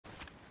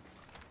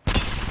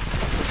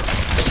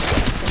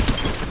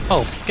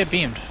Oh, get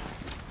beamed.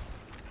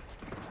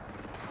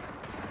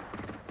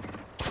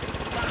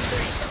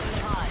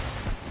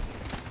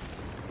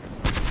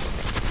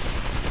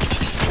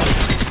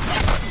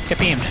 Get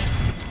beamed.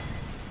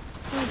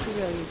 Don't you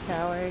go, you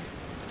coward.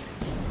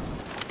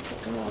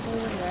 Come all the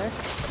way in there.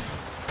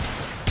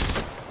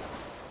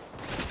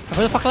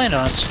 Who the fuck landed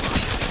on us?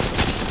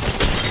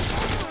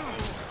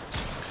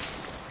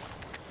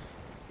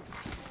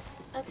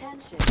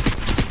 Attention.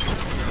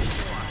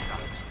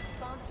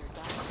 Sponsored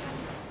by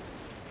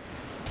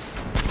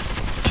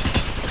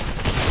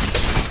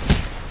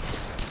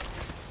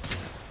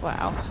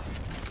Wow.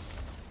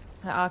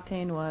 The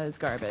octane was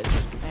garbage,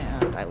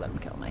 and I let him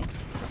kill me.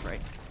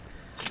 Right.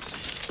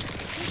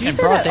 You And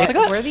said broad that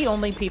daylight? we're the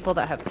only people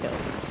that have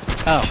kills.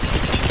 Oh.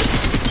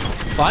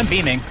 Well, I'm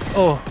beaming.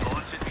 Oh.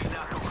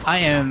 I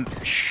am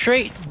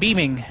straight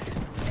beaming.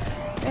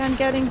 And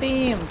getting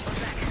beamed.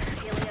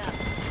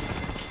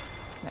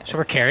 So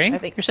we're carrying,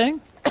 you're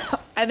saying?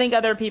 I think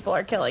other people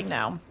are killing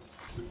now.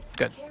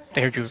 Good.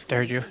 They heard you. They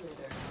heard you.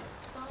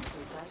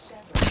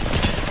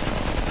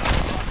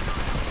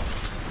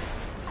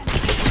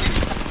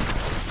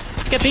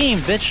 Get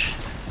beamed, bitch!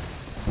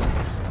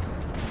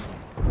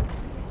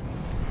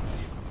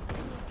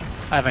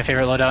 I have my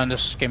favorite loadout in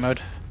this game mode.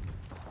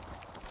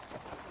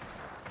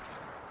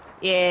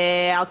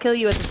 Yeah, I'll kill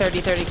you at the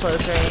 30-30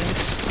 close range.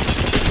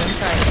 I'm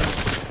trying.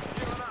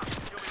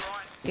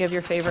 You have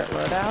your favorite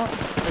loadout?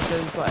 Which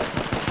is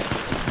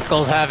what?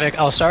 Gold Havoc,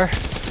 All-Star.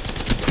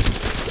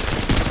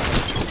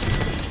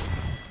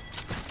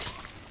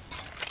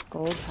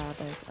 Gold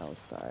Havoc,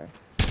 L-Star.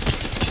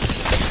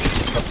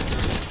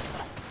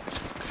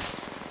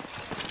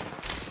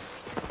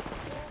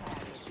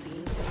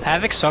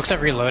 Havoc sucks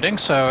at reloading,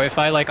 so if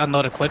I like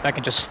unload a clip, I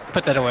can just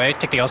put that away,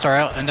 take the All-Star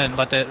out, and then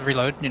let it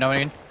reload, you know what I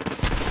mean?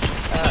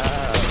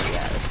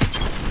 Yes.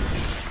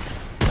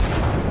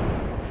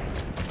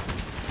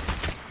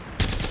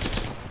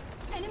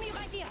 Enemy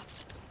right here.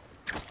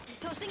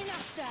 Tossing an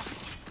after.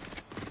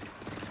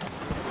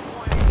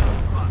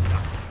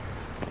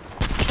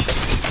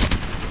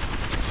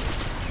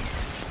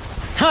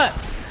 Huh!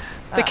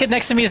 The kid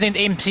next to me is named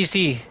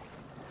AMCC.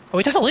 Oh,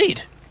 we took the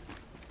lead.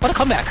 What a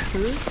comeback.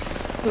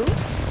 Who?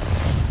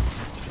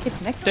 It's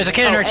next. There's a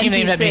kid in our team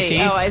named NPC.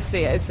 Oh, I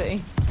see. I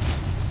see.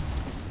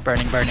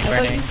 Burning, burning, I thought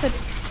burning. you said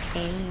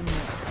aim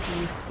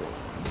PC.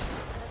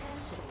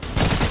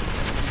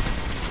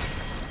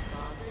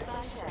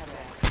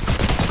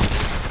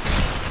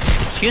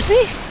 Excuse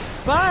me?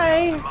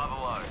 Bye.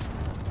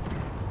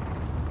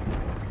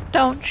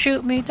 Don't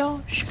shoot me,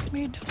 don't shoot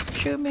me, don't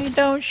shoot me,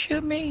 don't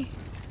shoot me.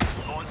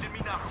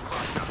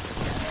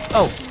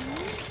 Oh.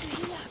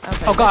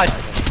 Okay, Oh god.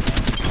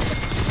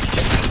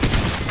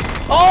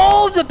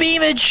 Oh, the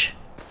beamage!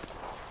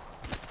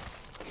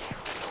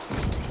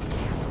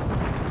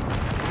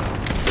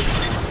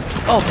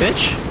 Oh,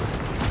 bitch.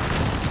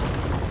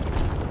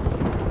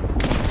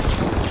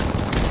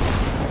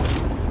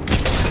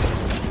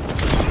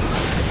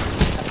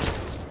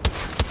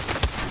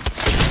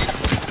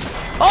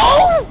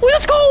 Oh,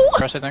 let's go!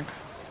 First, I think.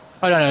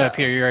 Oh, no,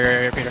 Peter,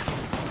 you're Peter.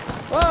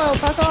 Whoa,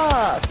 fuck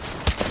off.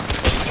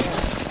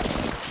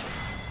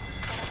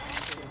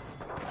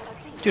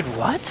 Dude,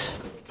 what?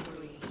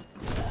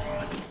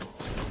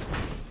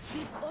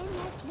 We've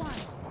almost won.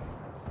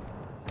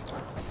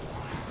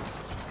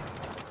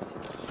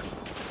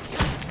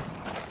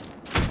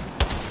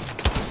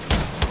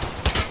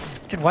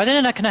 Dude, why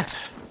didn't I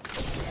connect?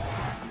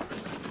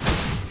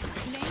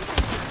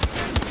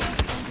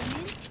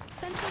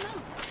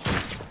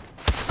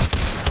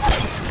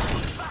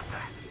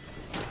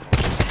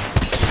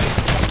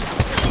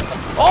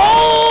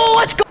 Oh,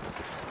 let's go!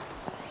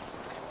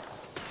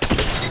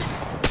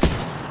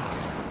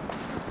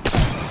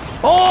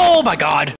 Oh my god!